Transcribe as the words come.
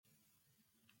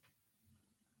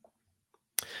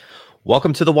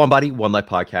Welcome to the One Body, One Life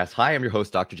podcast. Hi, I'm your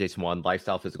host, Dr. Jason Wan,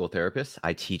 lifestyle physical therapist.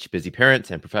 I teach busy parents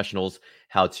and professionals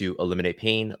how to eliminate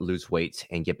pain, lose weight,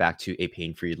 and get back to a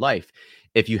pain-free life.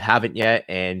 If you haven't yet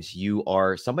and you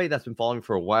are somebody that's been following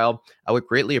for a while, I would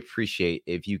greatly appreciate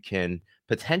if you can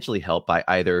potentially help by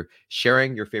either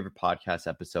sharing your favorite podcast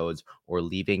episodes or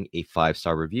leaving a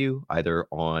 5-star review, either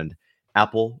on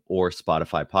Apple or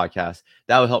Spotify podcasts.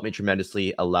 That would help me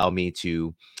tremendously, allow me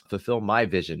to fulfill my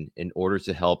vision in order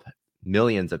to help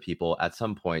millions of people at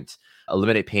some point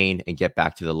eliminate pain and get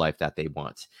back to the life that they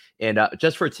want. And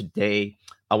just for today,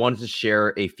 I wanted to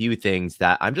share a few things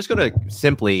that I'm just going to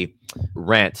simply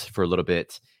rant for a little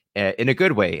bit in a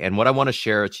good way. And what I want to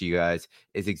share to you guys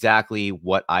is exactly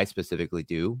what I specifically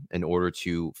do in order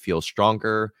to feel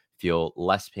stronger, feel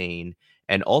less pain,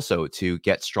 and also to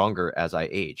get stronger as I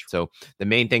age. So the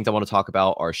main things I want to talk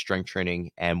about are strength training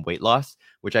and weight loss,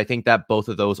 which I think that both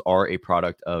of those are a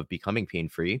product of becoming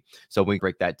pain-free. So when we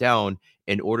break that down,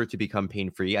 in order to become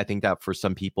pain-free, I think that for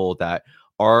some people that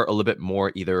are a little bit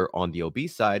more either on the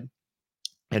obese side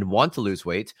and want to lose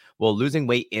weight, well, losing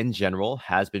weight in general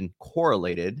has been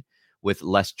correlated with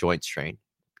less joint strain.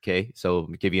 Okay, so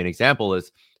to give you an example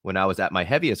is when I was at my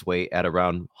heaviest weight at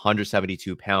around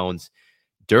 172 pounds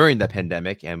during the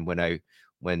pandemic, and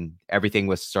when everything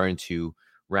was starting to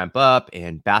ramp up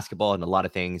and basketball and a lot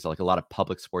of things, like a lot of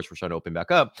public sports were starting to open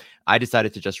back up, I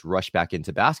decided to just rush back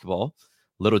into basketball.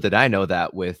 Little did I know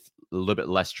that with a little bit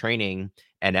less training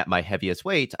and at my heaviest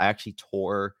weight, I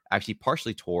actually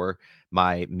partially tore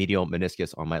my medial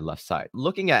meniscus on my left side.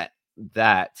 Looking at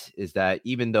that is that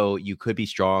even though you could be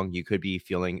strong, you could be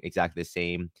feeling exactly the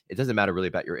same. It doesn't matter really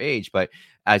about your age, but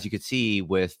as you could see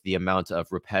with the amount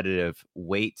of repetitive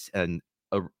weight and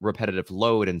a repetitive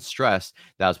load and stress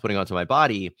that I was putting onto my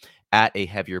body at a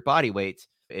heavier body weight,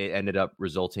 it ended up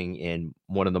resulting in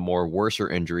one of the more worser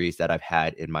injuries that I've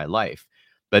had in my life.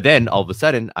 But then all of a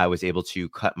sudden, I was able to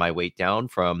cut my weight down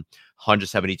from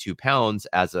 172 pounds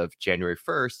as of January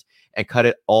 1st and cut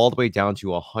it all the way down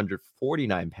to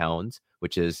 149 pounds,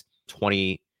 which is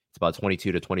it's about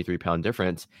 22 to 23 pound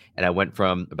difference. And I went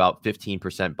from about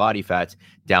 15% body fat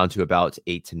down to about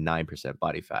 8 to 9%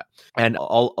 body fat. And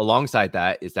all alongside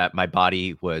that is that my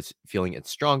body was feeling its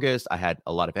strongest. I had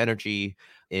a lot of energy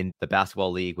in the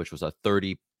basketball league, which was a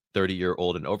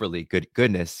 30-year-old and over league.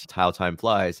 Goodness, how time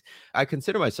flies. I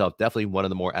consider myself definitely one of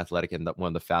the more athletic and one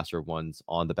of the faster ones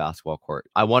on the basketball court.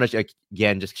 I want to,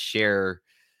 again, just share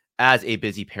as a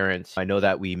busy parent, I know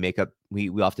that we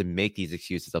often make these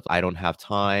excuses of I don't have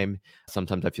time.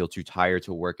 Sometimes I feel too tired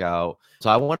to work out.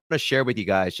 So I want to share with you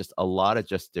guys just a lot of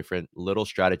just different little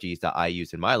strategies that I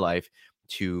use in my life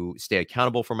to stay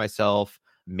accountable for myself,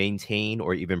 maintain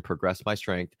or even progress my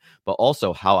strength, but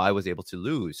also how I was able to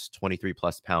lose 23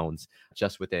 plus pounds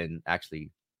just within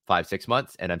actually 5-6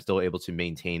 months, and I'm still able to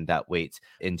maintain that weight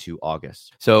into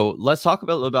August. So let's talk a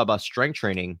little bit about strength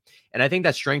training. And I think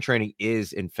that strength training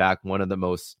is, in fact, one of the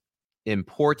most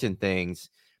important things,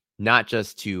 not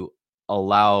just to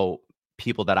allow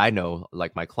people that I know,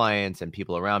 like my clients and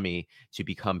people around me, to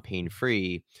become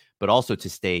pain-free, but also to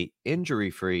stay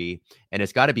injury-free. And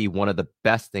it's got to be one of the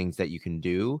best things that you can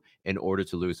do in order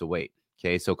to lose the weight.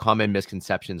 Okay, so common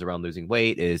misconceptions around losing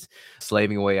weight is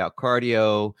slaving away out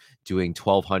cardio, doing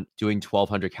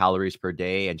 1,200 calories per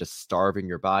day and just starving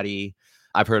your body.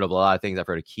 I've heard of a lot of things. I've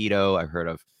heard of keto. I've heard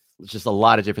of just a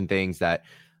lot of different things that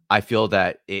I feel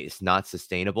that it's not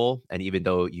sustainable. And even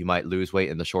though you might lose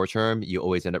weight in the short term, you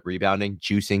always end up rebounding,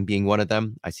 juicing being one of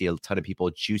them. I see a ton of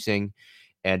people juicing,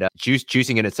 and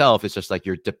juicing in itself is just like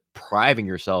you're depriving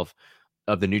yourself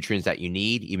of the nutrients that you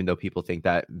need. Even though people think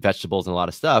that vegetables and a lot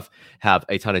of stuff have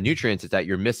a ton of nutrients, is that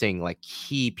you're missing like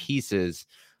key pieces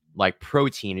like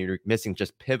protein, and you're missing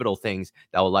just pivotal things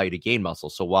that will allow you to gain muscle.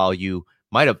 So while you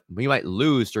might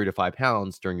lose 3 to 5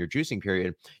 pounds during your juicing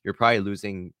period, you're probably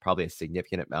losing a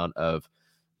significant amount of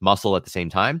muscle at the same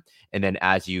time. And then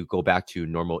as you go back to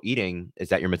normal eating, is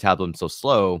that your metabolism is so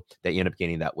slow that you end up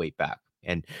gaining that weight back.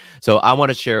 And so I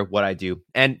want to share what I do.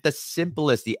 And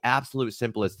the absolute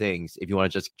simplest things, if you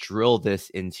want to just drill this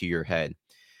into your head,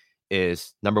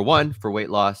 is number one, for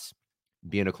weight loss,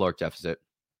 be in a caloric deficit.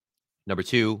 Number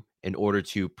two, in order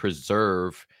to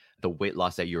preserve the weight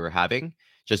loss that you are having,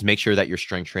 just make sure that you're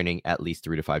strength training at least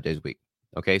 3 to 5 days a week.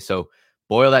 Okay, so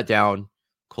boil that down,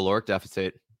 caloric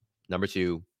deficit. Number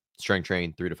two, strength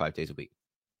train 3 to 5 days a week.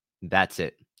 That's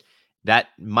it. That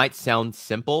might sound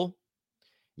simple,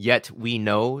 yet we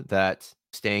know that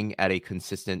staying at a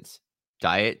consistent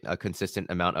diet, a consistent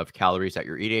amount of calories that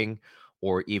you're eating,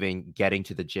 or even getting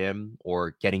to the gym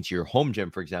or getting to your home gym,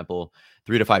 for example,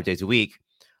 3 to 5 days a week,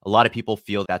 a lot of people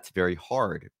feel that's very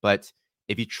hard, but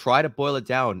if you try to boil it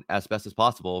down as best as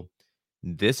possible,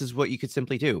 this is what you could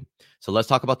simply do. So let's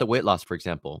talk about the weight loss, for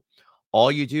example.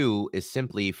 All you do is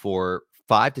simply for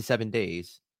 5 to 7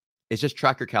 days is just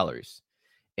track your calories.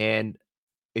 And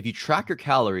if you track your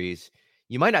calories,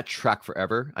 you might not track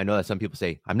forever. I know that some people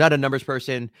say, I'm not a numbers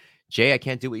person. Jay, I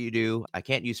can't do what you do. I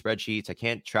can't use spreadsheets. I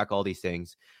can't track all these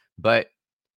things. But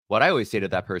what I always say to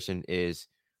that person is,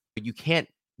 you can't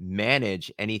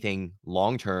manage anything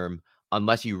long term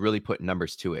unless you really put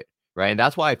numbers to it, right? And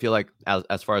that's why I feel like,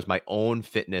 as far as my own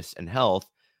fitness and health,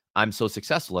 I'm so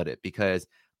successful at it, because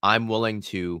I'm willing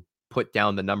to put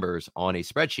down the numbers on a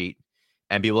spreadsheet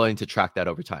and be willing to track that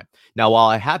over time. Now, while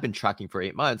I have been tracking for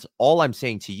 8 months, all I'm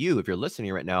saying to you, if you're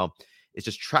listening right now, is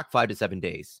just track 5 to 7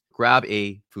 days. Grab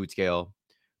a food scale,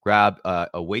 grab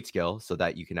a weight scale so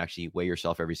that you can actually weigh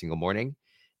yourself every single morning.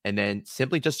 And then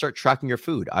simply just start tracking your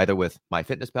food, either with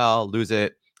MyFitnessPal, Lose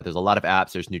It. There's a lot of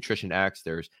apps. There's Nutrition X.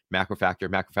 There's MacroFactor.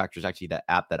 MacroFactor is actually the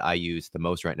app that I use the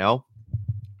most right now.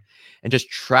 And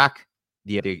just track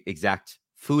the exact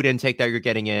food intake that you're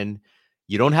getting in.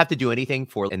 You don't have to do anything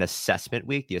for an assessment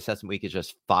week. The assessment week is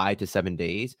just 5 to 7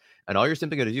 days. And all you're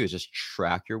simply going to do is just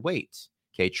track your weight.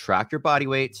 Okay. Track your body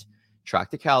weight, track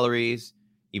the calories,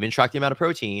 even track the amount of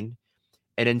protein,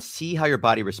 and then see how your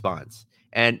body responds.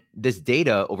 And this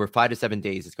data over 5 to 7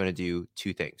 days is going to do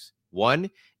two things. One,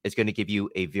 it's going to give you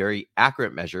a very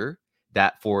accurate measure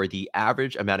that for the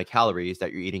average amount of calories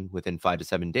that you're eating within 5 to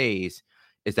 7 days,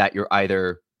 is that you're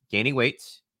either gaining weight,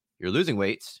 you're losing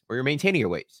weight, or you're maintaining your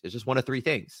weight. It's just one of three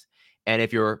things. And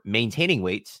if you're maintaining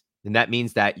weight, then that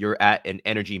means that you're at an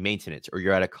energy maintenance, or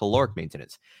you're at a caloric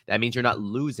maintenance. That means you're not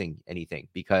losing anything,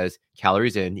 because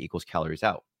calories in equals calories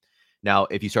out. Now,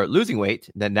 if you start losing weight,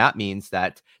 then that means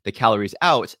that the calories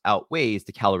out outweighs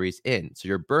the calories in. So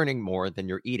you're burning more than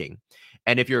you're eating.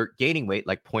 And if you're gaining weight,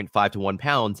 like 0.5 to 1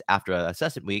 pounds after an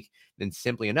assessment week, then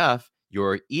simply enough,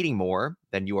 you're eating more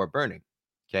than you are burning.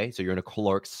 Okay. So you're in a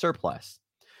caloric surplus.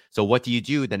 So what do you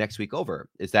do the next week over?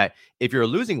 Is that if you're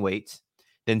losing weight,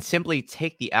 then simply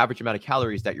take the average amount of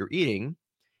calories that you're eating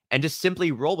and just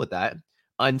simply roll with that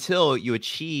until you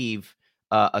achieve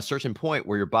a certain point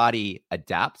where your body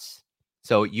adapts.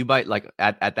 So you might, like,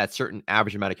 at that certain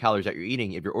average amount of calories that you're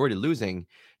eating, if you're already losing,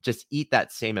 just eat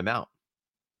that same amount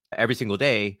every single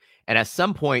day. And at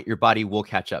some point, your body will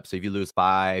catch up. So if you lose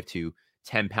 5 to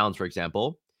 10 pounds, for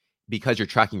example, because you're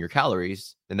tracking your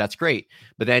calories, then that's great.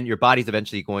 But then your body's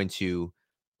eventually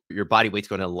your body weight's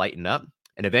going to lighten up.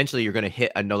 And eventually you're going to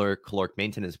hit another caloric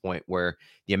maintenance point where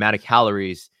the amount of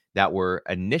calories that were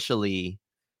initially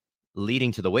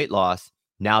leading to the weight loss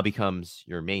now becomes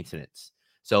your maintenance.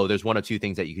 So there's one of two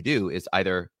things that you could do. Is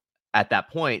either at that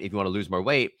point, if you want to lose more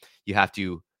weight, you have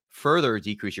to further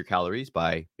decrease your calories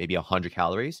by maybe 100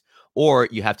 calories, or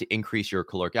you have to increase your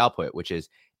caloric output, which is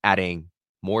adding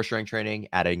more strength training,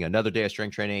 adding another day of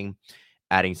strength training,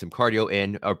 adding some cardio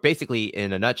in, or basically,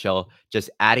 in a nutshell,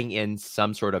 just adding in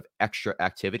some sort of extra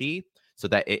activity so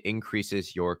that it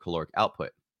increases your caloric output.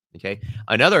 Okay.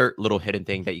 Another little hidden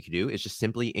thing that you can do is just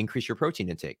simply increase your protein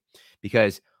intake,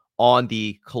 because on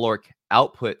the caloric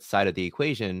output side of the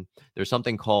equation, there's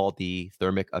something called the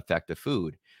thermic effect of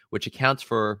food, which accounts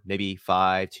for maybe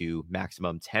 5 to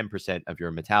maximum 10% of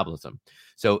your metabolism.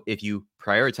 So if you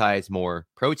prioritize more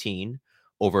protein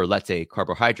over, let's say,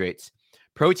 carbohydrates,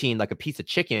 protein, like a piece of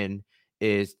chicken,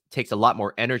 takes a lot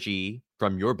more energy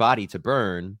from your body to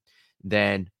burn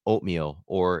than oatmeal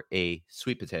or a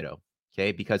sweet potato.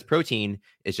 Okay, because protein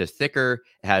is just thicker,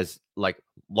 it has like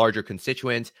larger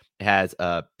constituents, it has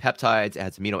peptides, it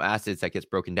has amino acids that gets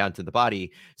broken down to the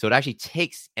body. So it actually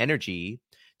takes energy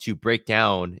to break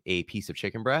down a piece of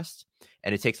chicken breast,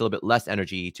 and it takes a little bit less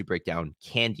energy to break down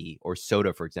candy or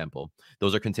soda, for example.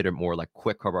 Those are considered more like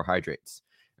quick carbohydrates.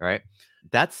 All right,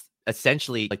 that's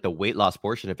essentially like the weight loss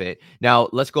portion of it. Now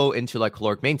let's go into like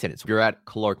caloric maintenance. You're at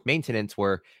caloric maintenance,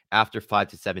 where after 5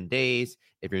 to 7 days,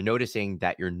 if you're noticing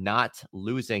that you're not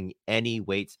losing any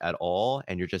weight at all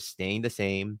and you're just staying the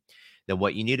same, then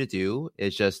what you need to do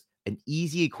is just an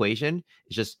easy equation.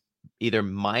 Is just either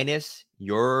minus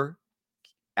your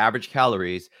average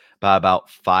calories by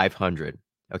about 500.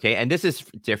 Okay. And this is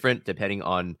different depending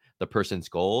on the person's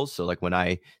goals. So like when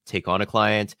I take on a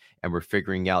client and we're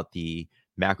figuring out the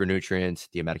macronutrients,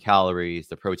 the amount of calories,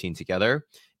 the protein together,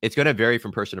 it's going to vary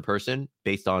from person to person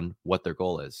based on what their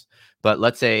goal is. But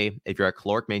let's say if you're at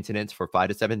caloric maintenance for 5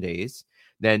 to 7 days,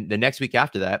 then the next week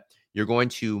after that, you're going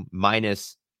to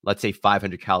minus, let's say,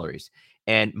 500 calories.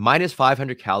 And minus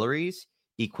 500 calories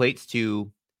equates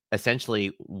to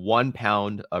essentially 1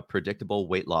 pound of predictable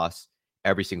weight loss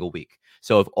every single week.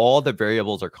 So if all the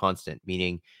variables are constant,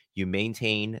 meaning you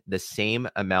maintain the same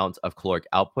amount of caloric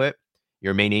output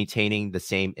You're maintaining the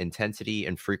same intensity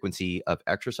and frequency of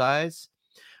exercise,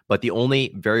 but the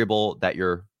only variable that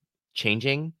you're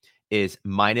changing is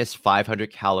minus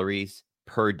 500 calories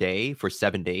per day for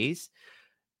 7 days.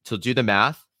 So do the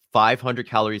math, 500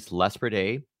 calories less per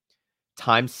day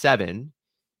times 7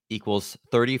 equals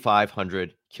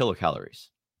 3,500 kilocalories.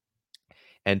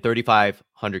 And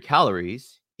 3,500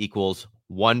 calories equals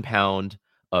 1 pound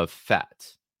of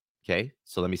fat. Okay,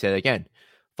 so let me say that again.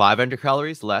 500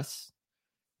 calories less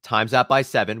times that by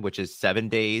 7, which is 7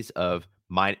 days of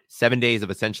 7 days of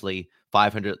essentially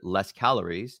 500 less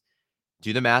calories.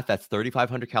 Do the math. That's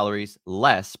 3,500 calories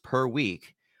less per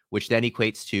week, which then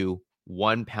equates to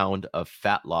 1 pound of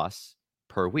fat loss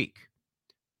per week.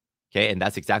 Okay, and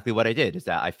that's exactly what I did, is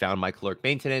that I found my caloric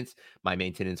maintenance. My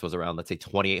maintenance was around, let's say,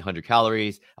 2,800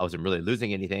 calories. I wasn't really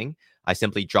losing anything. I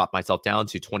simply dropped myself down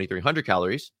to 2,300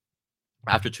 calories.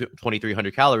 After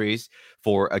 2,300 calories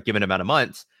for a given amount of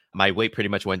months, my weight pretty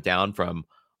much went down from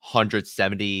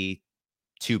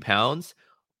 172 pounds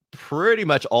pretty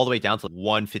much all the way down to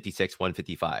 156,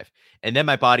 155. And then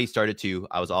my body started to,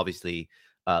 I was obviously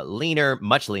leaner,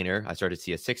 much leaner. I started to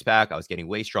see a six pack. I was getting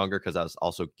way stronger because I was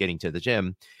also getting to the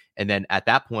gym. And then at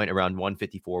that point, around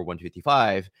 154,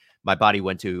 155, my body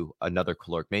went to another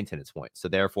caloric maintenance point. So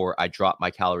therefore, I dropped my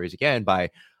calories again by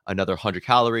another 100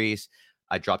 calories.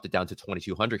 I dropped it down to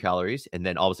 2,200 calories. And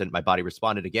then all of a sudden, my body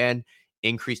responded again,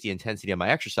 increased the intensity of my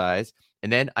exercise.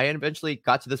 And then I eventually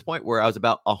got to this point where I was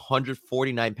about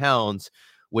 149 pounds,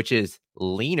 which is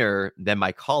leaner than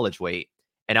my college weight.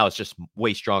 And I was just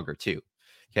way stronger too.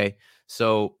 Okay.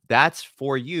 So that's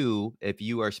for you. If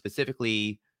you are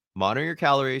specifically monitoring your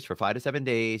calories for 5 to 7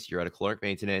 days, you're at a caloric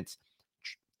maintenance,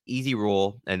 easy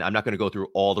rule. And I'm not going to go through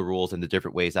all the rules and the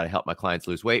different ways that I help my clients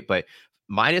lose weight, but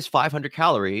minus 500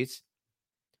 calories,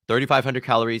 3,500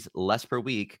 calories less per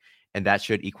week. And that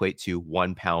should equate to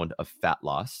 1 pound of fat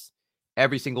loss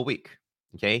every single week.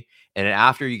 Okay. And then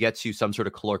after you get to some sort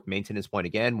of caloric maintenance point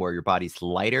again, where your body's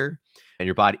lighter and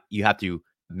you have to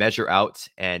measure out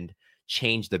and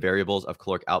change the variables of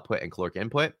caloric output and caloric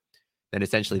input, then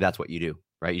essentially that's what you do,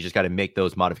 right? You just got to make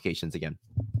those modifications again.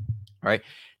 All right.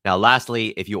 Now, lastly,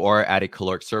 if you are at a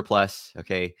caloric surplus,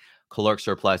 okay, caloric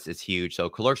surplus is huge. So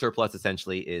caloric surplus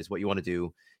essentially is what you want to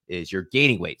do is you're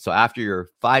gaining weight. So after your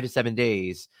 5 to 7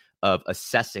 days of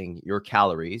assessing your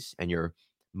calories and you're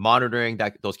monitoring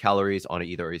those calories on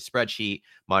either a spreadsheet,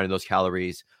 monitoring those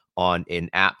calories on an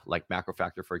app like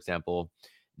MacroFactor, for example,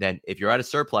 then if you're at a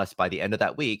surplus by the end of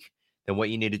that week, then what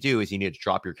you need to do is you need to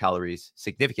drop your calories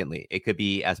significantly. It could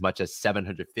be as much as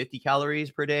 750 calories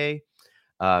per day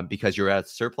because you're at a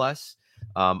surplus.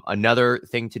 Another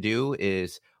thing to do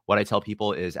is what I tell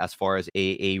people is, as far as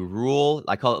a rule,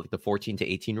 I call it like the 14 to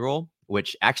 18 rule,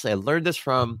 which actually I learned this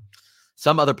from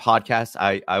some other podcast.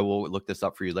 I will look this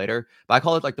up for you later, but I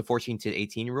call it like the 14 to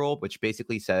 18 rule, which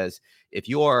basically says if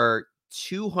you are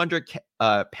 200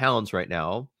 pounds right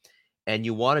now and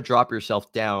you want to drop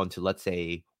yourself down to, let's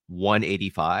say,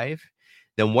 185,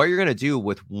 then what you're going to do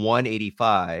with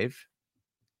 185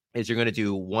 is you're going to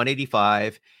do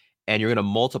 185 and you're going to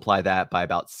multiply that by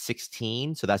about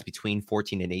 16. So that's between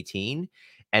 14 and 18.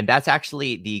 And that's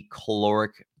actually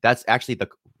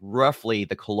roughly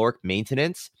the caloric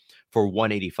maintenance for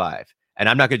 185. And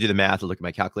I'm not going to do the math to look at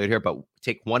my calculator here, but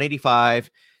take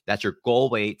 185, that's your goal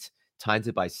weight, times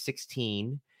it by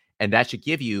 16. And that should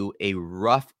give you a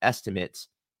rough estimate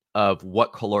of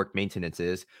what caloric maintenance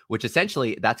is, which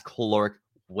essentially that's caloric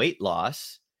weight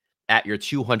loss at your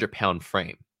 200-pound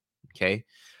frame. Okay.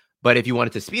 But if you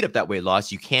wanted to speed up that weight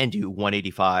loss, you can do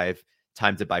 185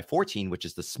 times it by 14, which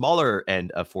is the smaller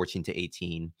end of 14 to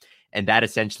 18. And that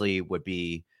essentially would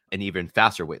be an even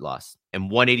faster weight loss. And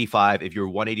 185, if you're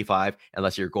 185,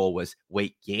 unless your goal was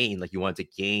weight gain, like you wanted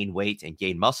to gain weight and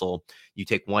gain muscle, you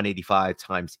take 185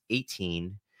 times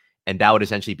 18, and that would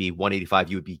essentially be 185.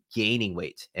 You would be gaining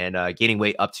weight and gaining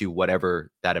weight up to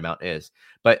whatever that amount is.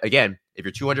 But again, if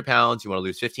you're 200 pounds, you want to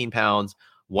lose 15 pounds,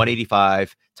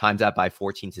 185 times that by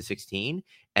 14 to 16.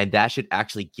 And that should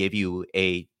actually give you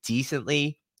a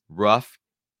decently rough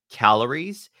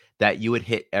calories that you would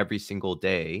hit every single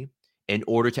day in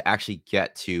order to actually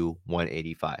get to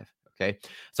 185. Okay.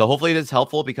 So hopefully this is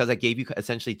helpful because I gave you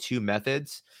essentially two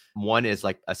methods. One is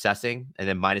like assessing and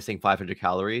then minusing 500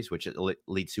 calories, which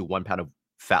leads to 1 pound of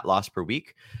fat loss per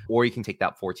week. Or you can take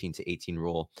that 14 to 18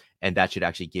 rule, and that should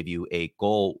actually give you a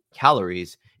goal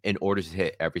calories in order to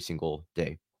hit every single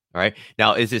day. All right.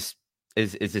 Now, is this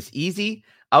easy?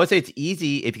 I would say it's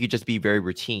easy if you could just be very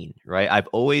routine, right? I've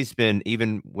always been,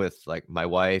 even with like my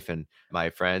wife and my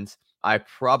friends, I've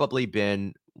probably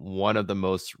been one of the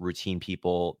most routine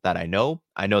people that I know.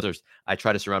 I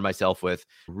try to surround myself with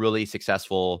really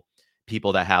successful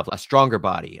people that have a stronger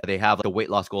body. They have the weight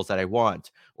loss goals that I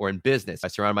want, or in business, I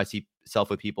surround myself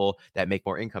with people that make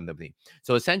more income than me.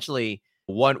 So essentially,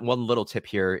 one little tip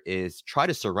here is try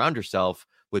to surround yourself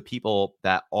with people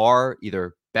that are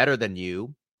either better than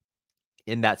you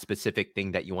in that specific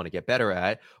thing that you want to get better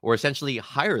at, or essentially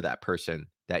hire that person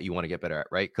that you want to get better at,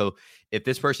 right? So if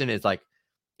this person is like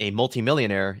a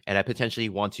multimillionaire and I potentially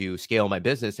want to scale my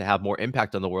business to have more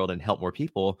impact on the world and help more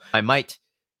people, I might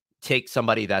take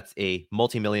somebody that's a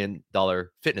multi-million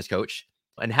dollar fitness coach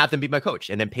and have them be my coach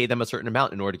and then pay them a certain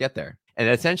amount in order to get there. And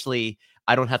essentially,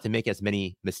 I don't have to make as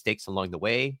many mistakes along the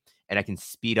way, and I can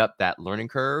speed up that learning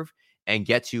curve and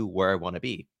get to where I want to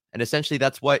be. And essentially,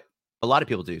 that's what a lot of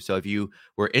people do. So if you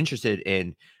were interested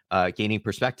in gaining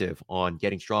perspective on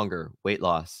getting stronger, weight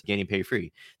loss, gaining pay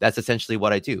free, that's essentially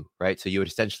what I do, right? So you would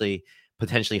essentially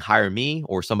potentially hire me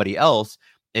or somebody else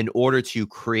in order to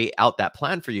create out that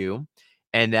plan for you.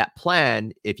 And that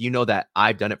plan, if you know that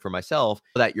I've done it for myself,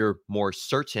 so that you're more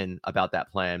certain about that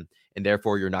plan and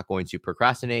therefore you're not going to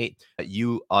procrastinate.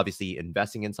 You obviously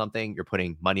investing in something, you're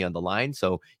putting money on the line.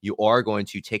 So you are going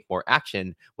to take more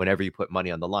action whenever you put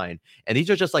money on the line. And these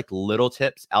are just like little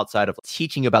tips outside of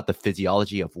teaching about the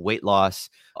physiology of weight loss,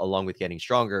 along with getting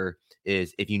stronger,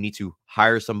 is if you need to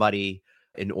hire somebody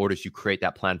in order to create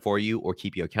that plan for you or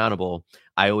keep you accountable,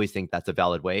 I always think that's a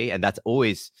valid way. And that's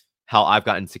always how I've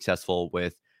gotten successful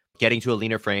with getting to a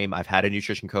leaner frame. I've had a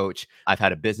nutrition coach. I've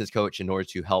had a business coach in order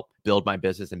to help build my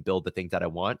business and build the things that I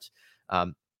want.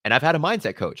 And I've had a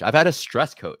mindset coach. I've had a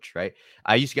stress coach, right?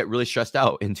 I used to get really stressed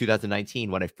out in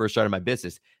 2019 when I first started my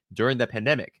business during the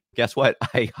pandemic. Guess what?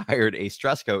 I hired a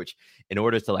stress coach in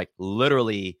order to like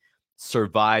literally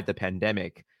survive the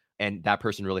pandemic. And that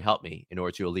person really helped me in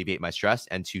order to alleviate my stress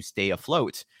and to stay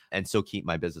afloat and still keep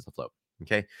my business afloat.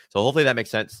 Okay. So hopefully that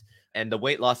makes sense. And the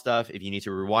weight loss stuff, if you need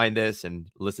to rewind this and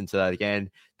listen to that again,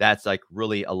 that's like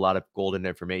really a lot of golden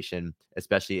information,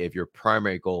 especially if your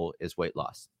primary goal is weight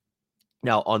loss.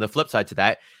 Now, on the flip side to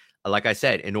that, like I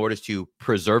said, in order to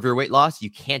preserve your weight loss, you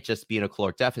can't just be in a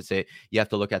caloric deficit. You have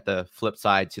to look at the flip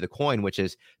side to the coin, which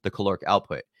is the caloric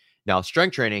output. Now,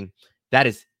 strength training, that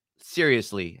is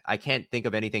seriously, I can't think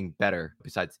of anything better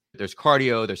besides there's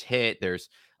cardio, there's HIIT, there's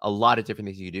a lot of different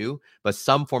things you do, but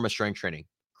some form of strength training,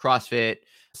 CrossFit,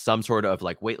 some sort of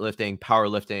like weightlifting,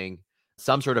 powerlifting,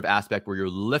 some sort of aspect where you're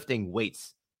lifting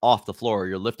weights off the floor.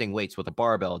 You're lifting weights with a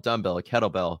barbell, a dumbbell, a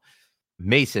kettlebell,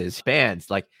 maces, bands,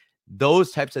 like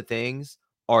those types of things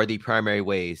are the primary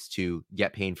ways to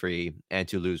get pain-free and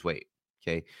to lose weight.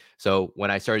 Okay. So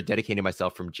when I started dedicating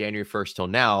myself from January 1st till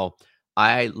now,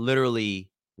 I literally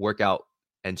work out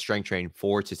and strength train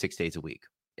 4 to 6 days a week.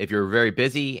 If you're very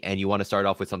busy and you want to start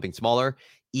off with something smaller,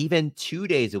 even 2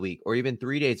 days a week or even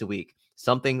 3 days a week,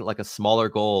 something like a smaller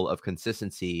goal of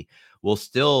consistency will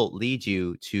still lead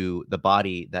you to the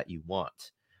body that you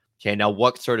want. Okay, now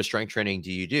what sort of strength training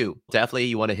do you do? Definitely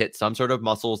you want to hit some sort of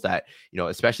muscles that,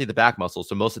 especially the back muscles.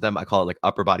 So most of them, I call it like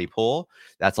upper body pull.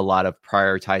 That's a lot of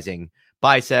prioritizing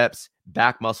biceps,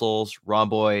 back muscles,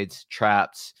 rhomboids,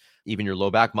 traps, even your low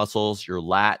back muscles, your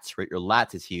lats, right? Your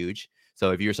lats is huge.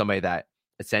 So if you're somebody that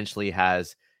essentially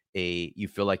you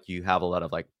feel like you have a lot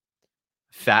of like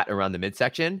fat around the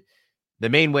midsection, the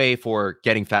main way for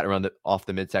getting fat off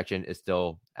the midsection is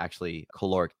still actually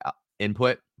caloric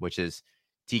input, which is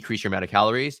decrease your amount of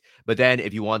calories. But then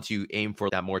if you want to aim for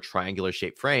that more triangular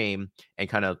shaped frame and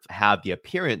kind of have the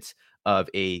appearance of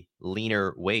a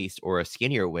leaner waist or a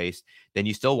skinnier waist, then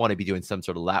you still want to be doing some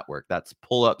sort of lat work. That's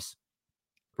pull-ups,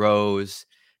 rows,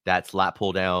 that's lat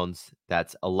pull downs.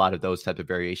 That's a lot of those types of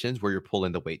variations where you're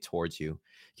pulling the weight towards you.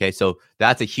 Okay. So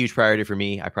that's a huge priority for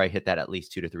me. I probably hit that at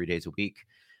least 2 to 3 days a week.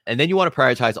 And then you want to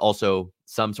prioritize also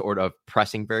some sort of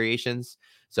pressing variations.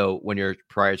 So when you're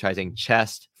prioritizing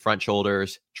chest, front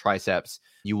shoulders, triceps,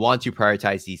 you want to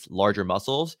prioritize these larger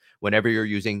muscles. Whenever you're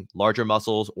using larger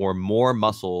muscles or more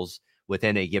muscles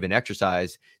within a given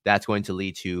exercise, that's going to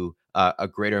lead to a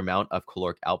greater amount of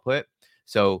caloric output.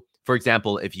 So for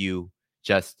example, if you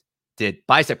just did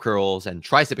bicep curls and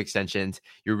tricep extensions,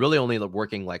 you're really only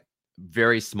working like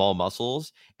very small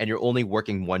muscles and you're only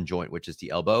working one joint, which is the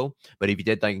elbow. But if you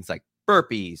did things like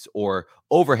burpees or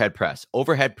overhead press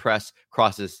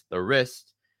crosses the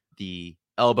wrist, the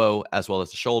elbow, as well as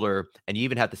the shoulder. And you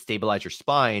even have to stabilize your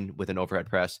spine with an overhead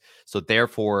press. So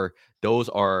therefore, those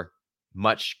are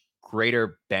much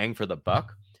greater bang for the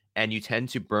buck. And you tend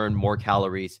to burn more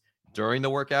calories during the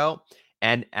workout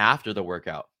and after the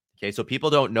workout. Okay. So people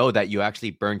don't know that you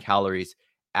actually burn calories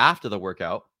after the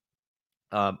workout,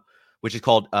 which is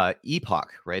called EPOC,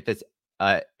 right? That's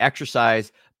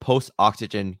exercise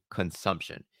post-oxygen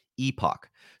consumption, EPOC.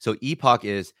 So EPOC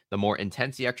is the more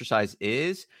intense the exercise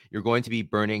is, you're going to be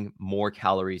burning more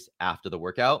calories after the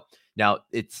workout. Now,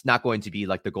 it's not going to be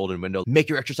like the golden window. Make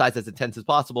your exercise as intense as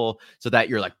possible so that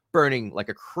you're like burning like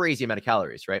a crazy amount of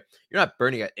calories, right? You're not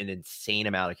burning an insane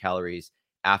amount of calories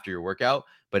after your workout,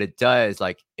 but it does,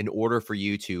 like, in order for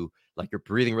you to, like, you're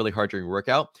breathing really hard during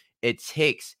workout, it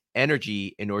takes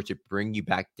energy in order to bring you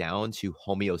back down to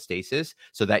homeostasis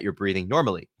so that you're breathing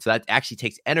normally. So that actually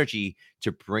takes energy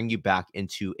to bring you back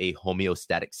into a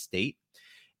homeostatic state.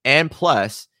 And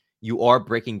plus, you are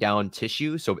breaking down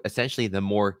tissue. So essentially, the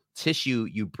more tissue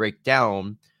you break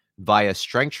down via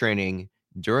strength training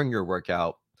during your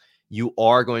workout, you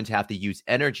are going to have to use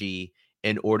energy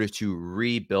in order to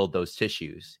rebuild those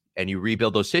tissues. And you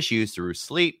rebuild those tissues through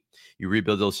sleep. You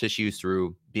rebuild those tissues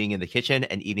through being in the kitchen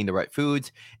and eating the right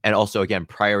foods. And also, again,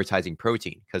 prioritizing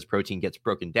protein, because protein gets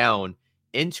broken down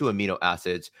into amino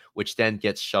acids, which then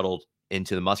gets shuttled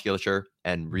into the musculature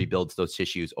and rebuilds those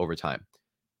tissues over time.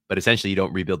 But essentially, you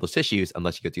don't rebuild those tissues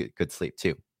unless you get good sleep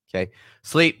too. Okay.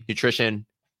 Sleep, nutrition,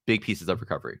 big pieces of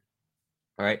recovery.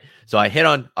 All right. So I hit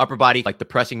on upper body, like the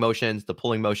pressing motions, the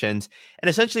pulling motions, and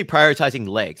essentially prioritizing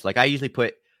legs. Like I usually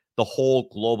put the whole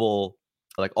global,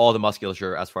 like all the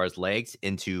musculature as far as legs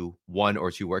into 1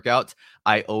 or 2 workouts.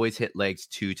 I always hit legs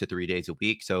 2 to 3 days a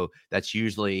week. So that's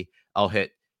usually I'll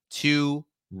hit 2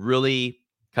 really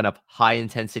kind of high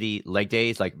intensity leg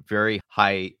days, like very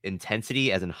high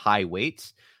intensity as in high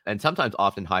weights, and sometimes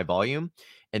often high volume.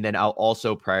 And then I'll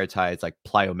also prioritize like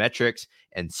plyometrics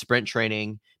and sprint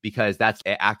training, because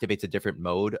it activates a different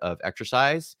mode of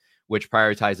exercise, which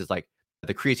prioritizes like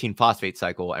the creatine phosphate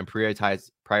cycle and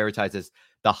prioritizes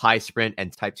the high sprint,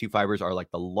 and type 2 fibers are like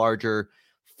the larger,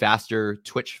 faster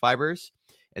twitch fibers.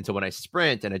 And so when I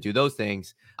sprint and I do those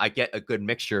things, I get a good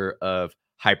mixture of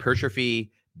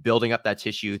hypertrophy, building up that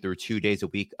tissue through 2 days a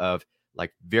week of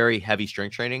like very heavy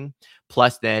strength training.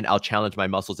 Plus, then I'll challenge my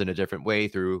muscles in a different way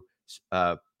through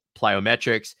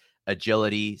plyometrics,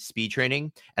 agility, speed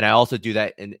training. And I also do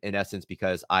that in essence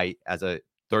because I, as a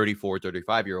 34,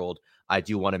 35-year-old, I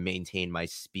do want to maintain my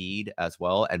speed as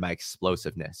well and my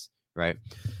explosiveness, right?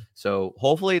 So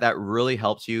hopefully that really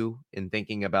helps you in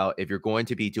thinking about if you're going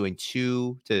to be doing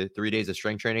 2 to 3 days of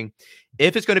strength training.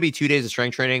 If it's going to be 2 days of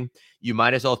strength training, you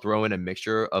might as well throw in a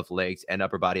mixture of legs and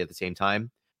upper body at the same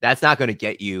time. That's not going to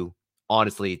get you,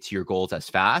 honestly, to your goals as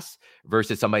fast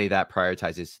versus somebody that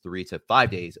prioritizes 3 to 5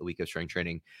 days a week of strength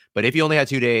training. But if you only have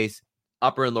 2 days,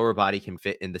 upper and lower body can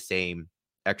fit in the same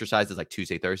exercises like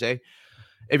Tuesday, Thursday.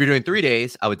 If you're doing 3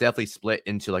 days, I would definitely split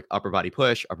into like upper body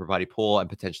push, upper body pull, and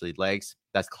potentially legs.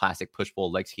 That's classic push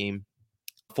pull leg scheme.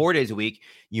 4 days a week,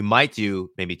 you might do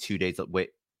maybe 2 days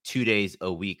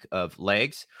a week of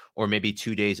legs, or maybe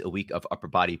 2 days a week of upper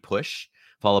body push,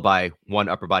 followed by 1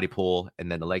 upper body pull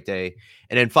and then a leg day.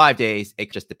 And then 5 days,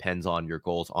 it just depends on your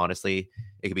goals. Honestly,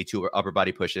 it could be 2 upper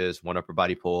body pushes, 1 upper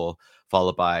body pull,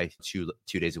 followed by two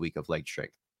days a week of leg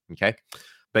strength. Okay.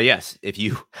 But yes, if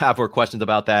you have more questions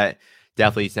about that,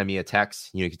 definitely send me a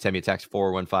text. You can send me a text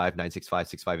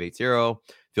 415-965-6580.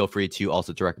 Feel free to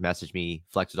also direct message me,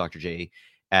 Flex with Dr. J,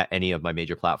 at any of my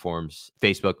major platforms.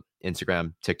 Facebook,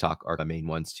 Instagram, TikTok are the main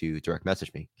ones to direct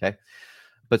message me. Okay.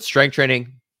 But strength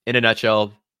training, in a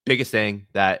nutshell, biggest thing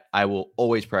that I will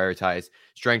always prioritize: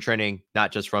 strength training,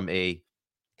 not just from a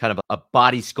kind of a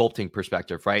body sculpting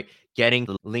perspective, right? Getting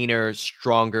the leaner,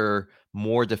 stronger,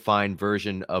 more defined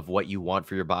version of what you want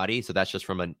for your body. So that's just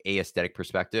from an aesthetic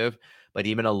perspective, but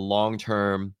even a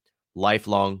long-term,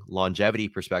 lifelong longevity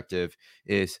perspective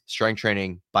is strength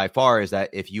training by far is that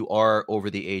if you are over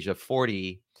the age of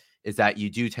 40, is that you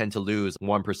do tend to lose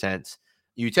 1%.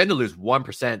 You tend to lose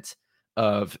 1%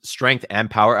 of strength and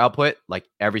power output like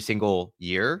every single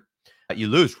year. You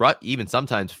lose even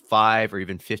sometimes 5 or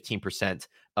even 15%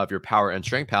 of your power and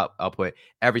strength output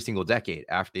every single decade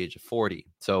after the age of 40.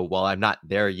 So while I'm not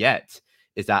there yet,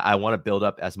 is that I want to build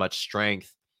up as much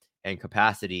strength and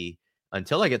capacity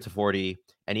until I get to 40.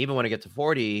 And even when I get to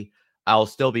 40, I'll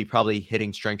still be probably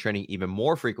hitting strength training even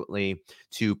more frequently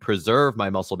to preserve my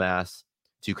muscle mass,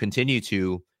 to continue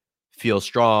to feel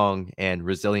strong and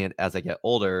resilient as I get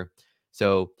older.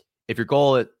 So if your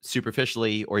goal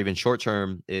superficially or even short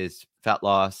term is fat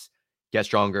loss, get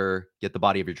stronger, get the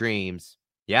body of your dreams,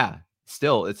 yeah,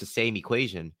 still it's the same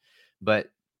equation.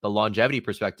 But the longevity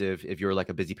perspective, if you're like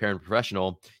a busy parent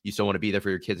professional, you still want to be there for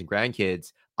your kids and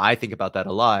grandkids. I think about that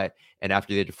a lot. And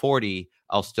after the age of 40,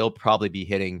 I'll still probably be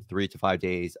hitting 3 to 5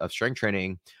 days of strength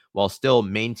training while still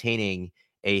maintaining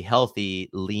a healthy,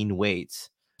 lean weight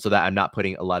so that I'm not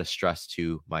putting a lot of stress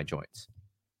to my joints.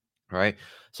 All right.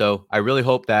 So I really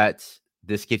hope that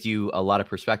This gives you a lot of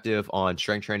perspective on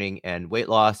strength training and weight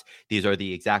loss. These are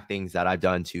the exact things that I've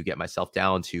done to get myself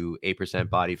down to 8%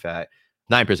 body fat,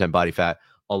 9% body fat,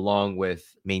 along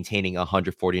with maintaining a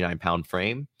 149-pound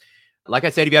frame. Like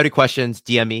I said, if you have any questions,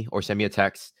 DM me or send me a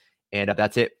text. And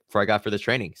that's it for I got for this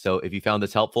training. So if you found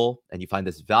this helpful and you find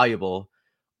this valuable,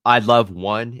 I'd love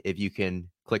one if you can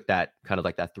click that kind of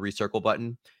like that 3-circle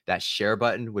button. That share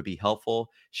button would be helpful.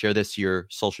 Share this to your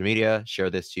social media, share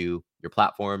this to your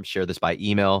platform, share this by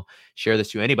email, share this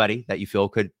to anybody that you feel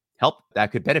could help,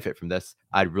 that could benefit from this.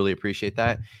 I'd really appreciate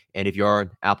that. And if you're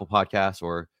on Apple Podcasts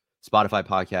or Spotify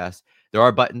Podcasts, there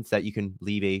are buttons that you can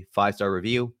leave a 5-star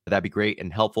review. That'd be great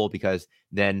and helpful, because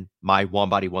then my One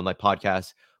Body, One Life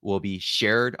podcast will be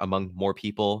shared among more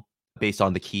people based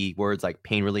on the key words like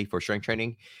pain relief or strength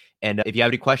training. And if you have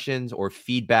any questions or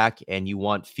feedback and you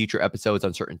want future episodes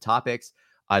on certain topics,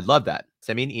 I'd love that.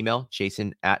 Send me an email,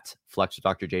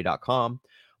 jason@flexwithdrj.com,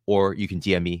 or you can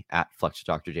DM me at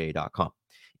flexwithdrj.com.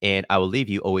 And I will leave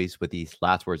you always with these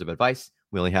last words of advice.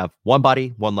 We only have one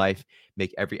body, one life.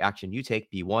 Make every action you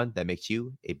take be one that makes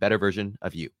you a better version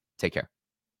of you. Take care.